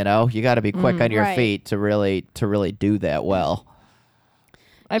light. You know, you gotta be quick on your feet to really do that well.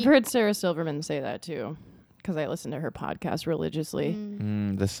 I've heard Sarah Silverman say that too, because I listen to her podcast religiously.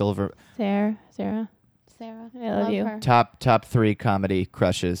 Sarah, I love you. her. Top 3 comedy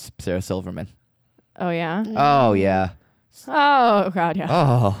crushes, Sarah Silverman. Oh yeah. Oh yeah. Oh god, yeah.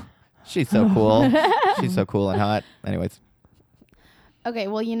 Oh, she's so cool. She's so cool and hot. Anyways. Okay,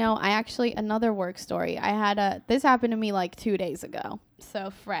 well, you know, another work story. This happened to me like 2 days ago. So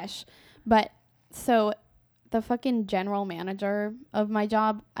fresh. But so the fucking general manager of my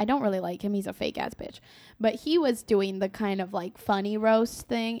job, I don't really like him. He's a fake ass bitch. But he was doing the kind of like funny roast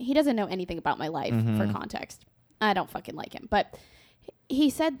thing. He doesn't know anything about my life for context. I don't fucking like him. But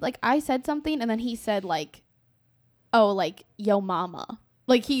he said, like, I said something and then he said like, oh, like, yo mama.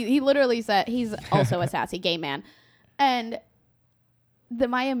 Like he literally said, he's also a sassy gay man. And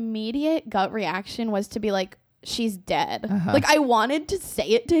my immediate gut reaction was to be like, she's dead. Like I wanted to say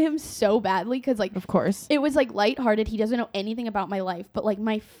it to him so badly, because like, of course, it was like lighthearted. He doesn't know anything about my life, but like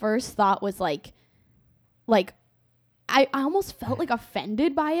my first thought was like I almost felt like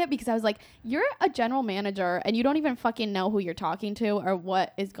offended by it, because I was like, you're a general manager and you don't even fucking know who you're talking to or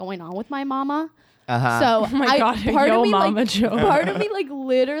what is going on with my mama. So oh my god, part yo of me mama like, joke. part of me like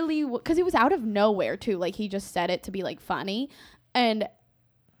literally, because it was out of nowhere too. Like he just said it to be like funny, and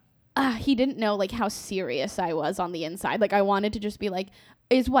he didn't know like how serious I was on the inside. Like I wanted to just be like,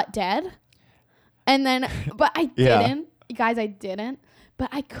 is what dead? And then, but I didn't. Guys, I didn't. But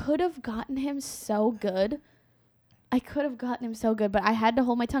I could have gotten him so good. But I had to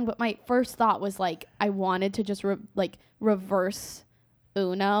hold my tongue. But my first thought was like, I wanted to just reverse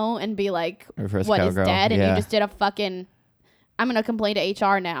Uno and be like, reverse what cowgirl. is dead? And you just did a fucking, I'm going to complain to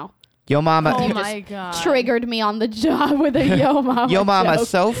HR now. Yo mama. Oh my god. Triggered me on the job with a yo mama. Yo mama's joke.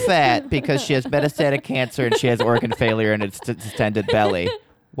 so fat because she has metastatic cancer and she has organ failure and it's distended belly.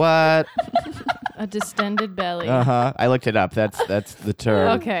 What? A distended belly. I looked it up. That's the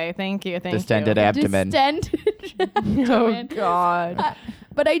term. Okay, thank you. Distended abdomen. Distended Oh god.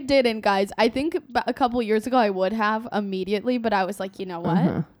 But I didn't, guys. I think a couple years ago I would have immediately, but I was like, you know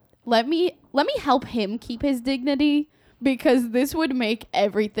what? Let me help him keep his dignity, because this would make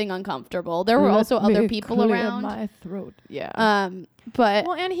everything uncomfortable. There were also other people around. My throat. Yeah. But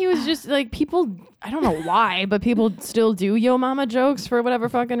well, and he was just like, people, I don't know why, but people still do yo mama jokes for whatever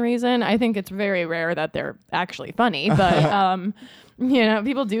fucking reason. I think it's very rare that they're actually funny, but you know,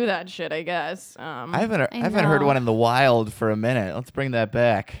 people do that shit, I guess. I haven't heard one in the wild for a minute. Let's bring that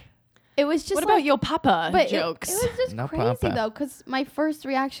back. it was just what like, about yo papa but jokes? It was just No crazy papa. though, because my first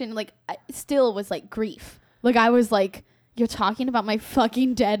reaction, like, still was like grief. Like I was like, you're talking about my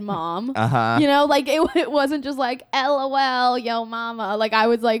fucking dead mom. You know, like it wasn't just like LOL, yo mama. Like I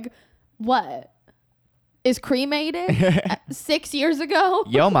was like, what? Is cremated 6 years ago?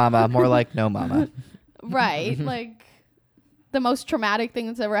 Yo mama, more like no mama. Right. Like the most traumatic thing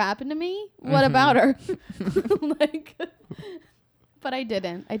that's ever happened to me. What about her? Like, but I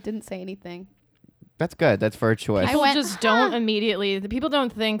didn't say anything. That's good. That's for a choice. People just don't immediately. The people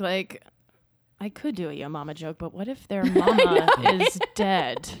don't think like, I could do a yo mama joke, but what if their mama is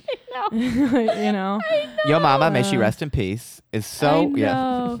dead? You know? Yo mama, may she rest in peace. Is so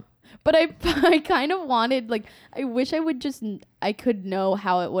yeah. But I kind of wanted, like, I wish I could know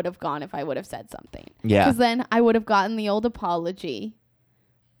how it would have gone if I would have said something. Yeah. Because then I would have gotten the old apology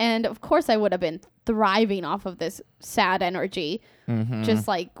And of course I would have been thriving off of this sad energy. Just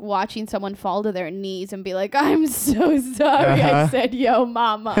like watching someone fall to their knees and be like, I'm so sorry I said yo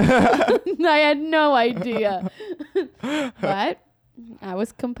mama. I had no idea. But I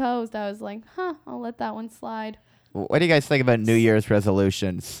was composed. I was like, I'll let that one slide. What do you guys think about New Year's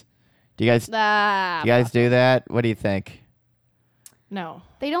resolutions? Do you guys do that? What do you think? No.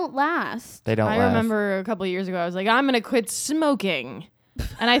 They don't last. They don't last. I remember a couple of years ago, I was like, I'm going to quit smoking.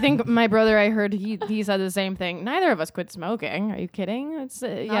 And I think my brother, I heard he said the same thing. Neither of us quit smoking. Are you kidding? It's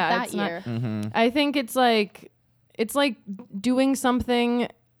Not that year. I think it's like doing something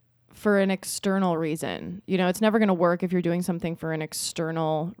for an external reason. You know, it's never going to work if you're doing something for an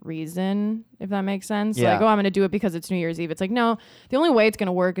external reason, if that makes sense. Yeah. Like, I'm going to do it because it's New Year's Eve. It's like, no, the only way it's going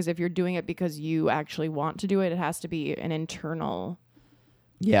to work is if you're doing it because you actually want to do it. It has to be an internal.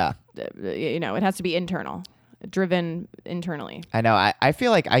 Yeah. You know, it has to be internal. Driven internally. I know. I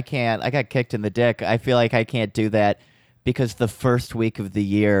feel like I got kicked in the dick. I feel like I can't do that because the first week of the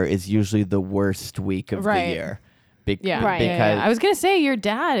year is usually the worst week of the year. Right. Because I was gonna say your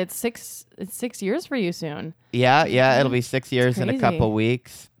dad. It's 6 years for you soon. Yeah. It'll be 6 years in a couple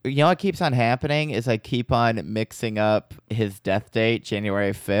weeks. You know what keeps on happening is I keep on mixing up his death date,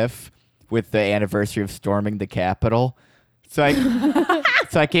 January 5th, with the anniversary of storming the Capitol. So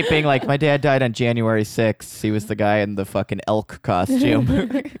I keep being like, my dad died on January 6th. He was the guy in the fucking elk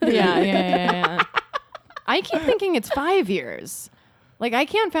costume. Yeah. I keep thinking it's 5 years. Like, I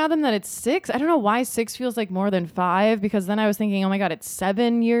can't fathom that it's 6. I don't know why 6 feels like more than 5, because then I was thinking, oh my God, it's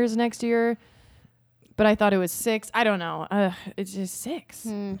 7 years next year. But I thought it was 6. I don't know. It's just 6.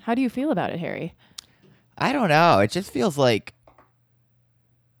 How do you feel about it, Harry? I don't know. It just feels like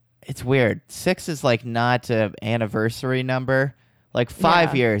it's weird. 6 is like not an anniversary number. Like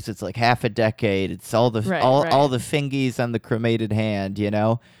 5 years, it's like half a decade. It's all the all the fingies on the cremated hand, you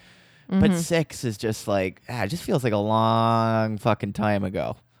know. But 6 is just like it just feels like a long fucking time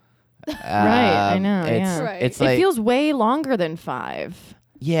ago. Right, I know. It's like, it feels way longer than 5.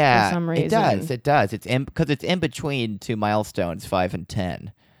 Yeah, for some reason. It does. It's because it's in between two milestones, 5 and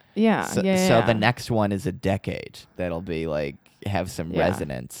 10. Yeah. So the next one is a decade. That'll be like have some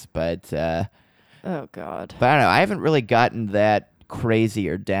resonance, but oh God. But I don't know. I haven't really gotten that crazy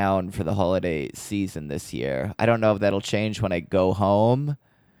or down for the holiday season this year. I don't know if that'll change when I go home.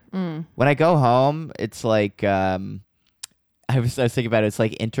 When I go home, it's like I was thinking about it. It's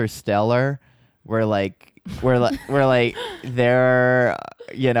like Interstellar, where they're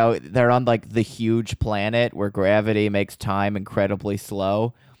they're on like the huge planet where gravity makes time incredibly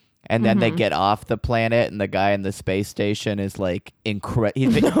slow. And then they get off the planet, and the guy in the space station is like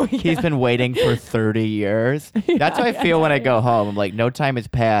he's been waiting for 30 years. That's how I feel when I go home. I'm like, no time has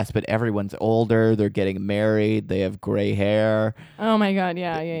passed, but everyone's older. They're getting married. They have gray hair. Oh my God,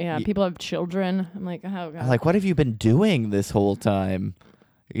 yeah. People have children. I'm like, oh God. I'm like, what have you been doing this whole time?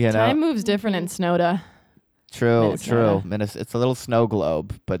 Time moves different in Snowda. True. It's a little snow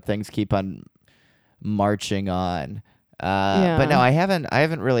globe, but things keep on marching on. But no, I haven't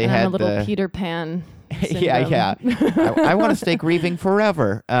really had a little Peter Pan syndrome. Yeah. I want to stay grieving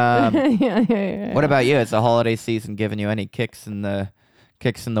forever. What about you? Is the holiday season giving you any kicks in the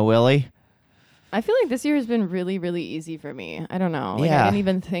willy? I feel like this year has been really, really easy for me. I don't know. I didn't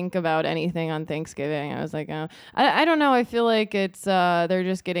even think about anything on Thanksgiving. I was like, oh. I don't know. I feel like it's they're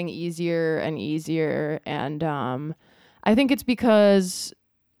just getting easier and easier, and I think it's because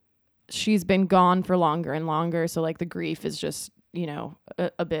she's been gone for longer and longer, so like the grief is just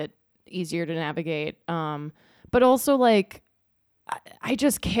a bit easier to navigate, but also like I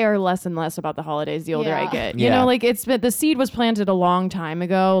just care less and less about the holidays the older I get. You know, like the seed was planted a long time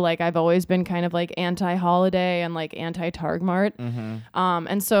ago. Like I've always been kind of like anti-holiday and like anti-Targmart,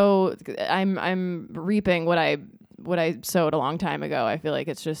 and so I'm reaping what I sowed a long time ago. I feel like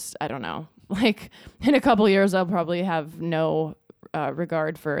it's just, I don't know, like in a couple years I'll probably have no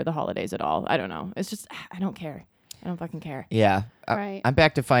regard for the holidays at all. I don't know. It's just, I don't care. I don't fucking care. Yeah. Right. I'm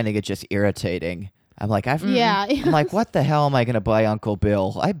back to finding it just irritating. I'm like, I'm like, what the hell am I going to buy Uncle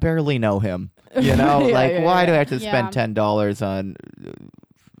Bill? I barely know him. You know, why do I have to spend $10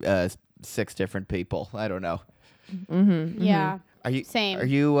 on 6 different people? I don't know. Yeah. Are you same? Are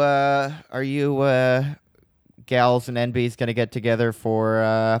you gals and NBs going to get together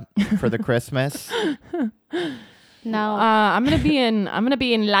for the Christmas? No. I'm gonna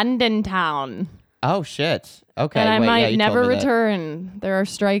be in London town. Oh shit. Okay. And I might never return. There are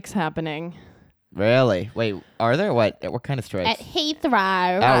strikes happening. Really? Wait. Are there? What kind of strikes? At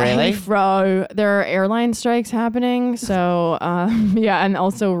Heathrow. Oh, really? Heathrow. There are airline strikes happening. So, yeah, and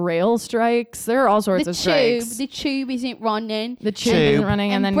also rail strikes. There are all sorts of strikes. The tube isn't running. The tube isn't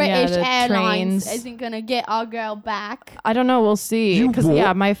running, and then British the Airlines trains. isn't gonna get our girl back. I don't know. We'll see. You Because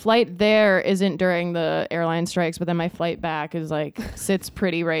won't. my flight there isn't during the airline strikes, but then my flight back is sits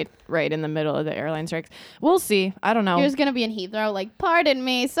pretty right in the middle of the airline strikes. We'll see. I don't know. You're just gonna be in Heathrow, like, pardon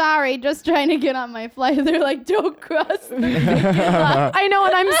me, sorry, just trying to get on my flight. They're like, don't cross the picket line. I know,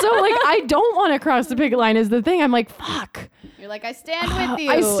 and I'm so I don't want to cross the picket line is the thing. I'm like, fuck. You're like, I stand with you.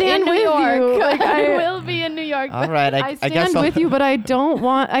 I stand in New with York. you. Like, I I- will be in New York. All right, I stand with you, but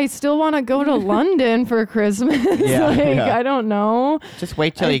I still want to go to London for Christmas. Yeah. I don't know. Just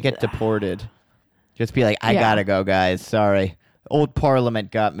wait till you get deported. Just be like, I Yeah. gotta go, guys. Sorry. Old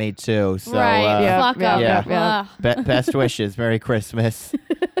Parliament got me too. So right. Yeah, Fuck yeah, up. yeah. Ugh. best wishes. Merry Christmas.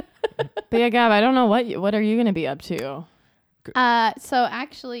 But yeah, Gab, I don't know what are you going to be up to? So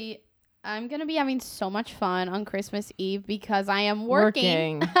actually, I'm gonna be having so much fun on Christmas Eve because I am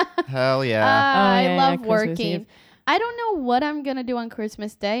working. Hell yeah. I yeah, love Christmas working. Eve. I don't know what I'm gonna do on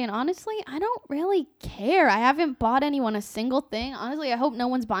Christmas Day, and honestly, I don't really care. I haven't bought anyone a single thing. Honestly, I hope no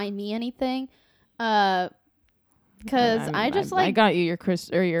one's buying me anything. Because I just I got you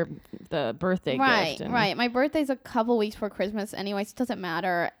the birthday right, gift. and- right. My birthday's a couple weeks before Christmas anyway, so it doesn't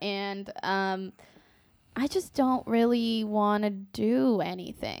matter. And I just don't really want to do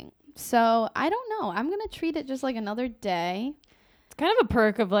anything. So I don't know. I'm gonna treat it just like another day. It's kind of a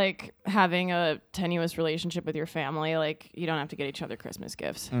perk of having a tenuous relationship with your family. Like you don't have to get each other Christmas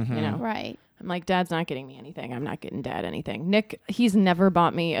gifts. Mhm. You know, Right. I'm like, Dad's not getting me anything. I'm not getting Dad anything. Nick, he's never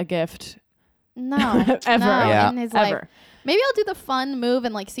bought me a gift No. Ever. No, Yeah. in his life. ever. Maybe I'll do the fun move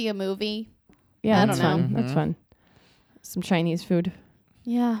and see a movie. Yeah, I that's don't know. fun. That's Mhm. fun. Some Chinese food.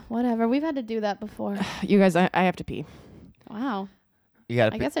 Yeah, whatever. We've had to do that before. You guys, I have to pee. Wow. You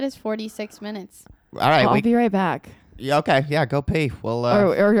gotta. I guess it is 46 minutes. All right. I'll be right back. Yeah, okay. Yeah. Go pee. Well.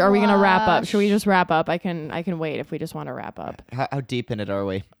 Or are we gonna wrap up? Gosh. Should we just wrap up? I can wait if we just want to wrap up. How deep in it are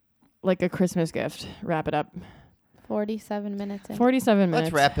we? Like a Christmas gift. Wrap it up. 47 minutes in. 47 minutes.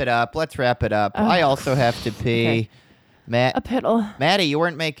 Let's wrap it up. I also have to pee. Okay. A piddle. Maddie, you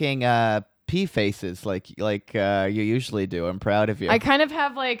weren't making pee faces like you usually do. I'm proud of you. I kind of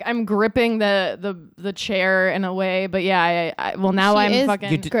have I'm gripping the chair in a way, but yeah, well now She I'm is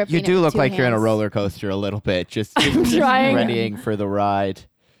fucking. gripping you it do with look two like you're in a hands. roller coaster a little bit. Just trying. readying for the ride.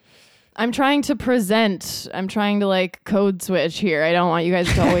 I'm trying to present. I'm trying to code switch here. I don't want you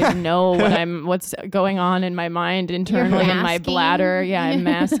guys to always know what's going on in my mind internally in my masking? bladder. Yeah, I'm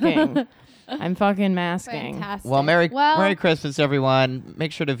masking. I'm fucking masking. Fantastic. Well, Merry Christmas, everyone.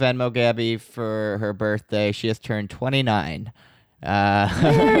 Make sure to Venmo Gabby for her birthday. She has turned 29.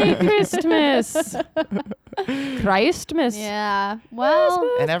 Merry Christmas. Christmas. Yeah.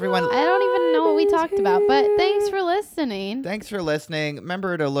 Well, And everyone, I don't even know what we talked about, but thanks for listening. thanks for listening.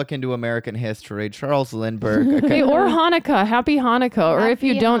 Remember to look into American history. Charles Lindbergh. Hey, or Hanukkah. Happy Hanukkah. Or if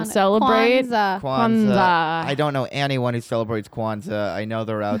you Happy don't Hanukkah. celebrate. Kwanzaa. Kwanzaa. I don't know anyone who celebrates Kwanzaa. I know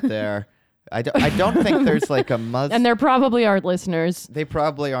they're out there. I don't think there's a Muslim. And there probably are listeners. They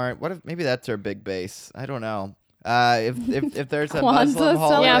probably aren't. What if maybe that's our big base? I don't know. If there's a Kwanzaa Muslim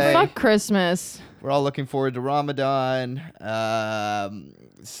holiday, Yeah, fuck Christmas. we're all looking forward to Ramadan.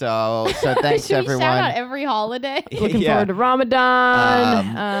 So thanks Should we everyone. shout out every holiday? Looking Yeah. forward to Ramadan.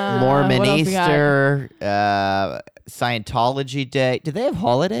 Mormon what else we got? Easter, Scientology Day. Do they have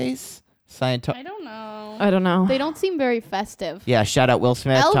holidays? I don't know. I don't know. They don't seem very festive. Yeah, shout out Will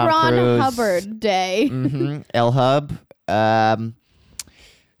Smith, L. Tom Ron Cruise. Hubbard Day. L Hub.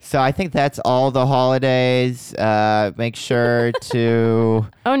 So I think that's all the holidays. Make sure to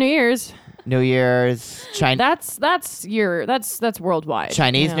Oh, New Year's. New Year's, That's worldwide.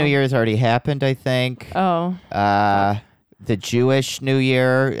 Chinese you know? New Year's already happened, I think. Oh. The Jewish New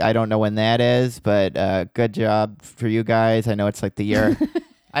Year, I don't know when that is, but good job for you guys. I know it's the year.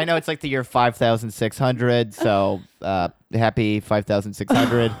 I know it's the year 5,600. So happy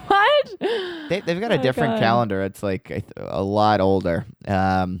 5,600. What? They've got a Oh, different God. calendar. It's a lot older.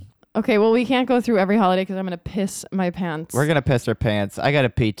 Okay, well, we can't go through every holiday because I'm going to piss my pants. We're gonna piss our pants. I gotta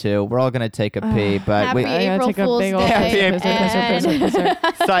pee too. We're all gonna take a pee, but Happy I gotta April take a Fool's big old Day.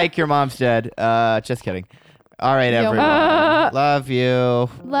 pisser. psych, your mom's dead. Just kidding. All right, Yo. everyone. Love you.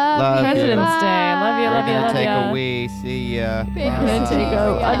 Love you. President's Bye. Day. Love you, We're love you, gonna love take ya. a wee. See ya. Big I'm going to See take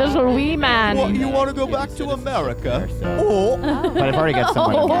ya. a little wee man. You want to go back to America? Oh. But I've already got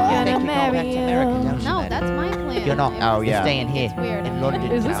someone. Oh. Thank you. Gonna Go back to marry America. you. No, that's my plan. You're not. You're You're staying here It's weird. in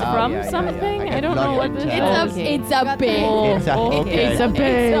London. Is this town. from Yeah, something? yeah. I don't know what London this town. is. It's a big. It's a okay. It's a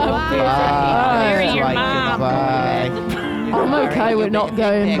big. Bye. Bury your Right, mom. goodbye. I'm okay with not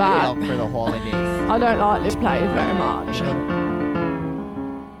going back. For the holidays. I don't like this place very much.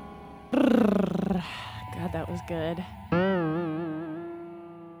 God, that was good.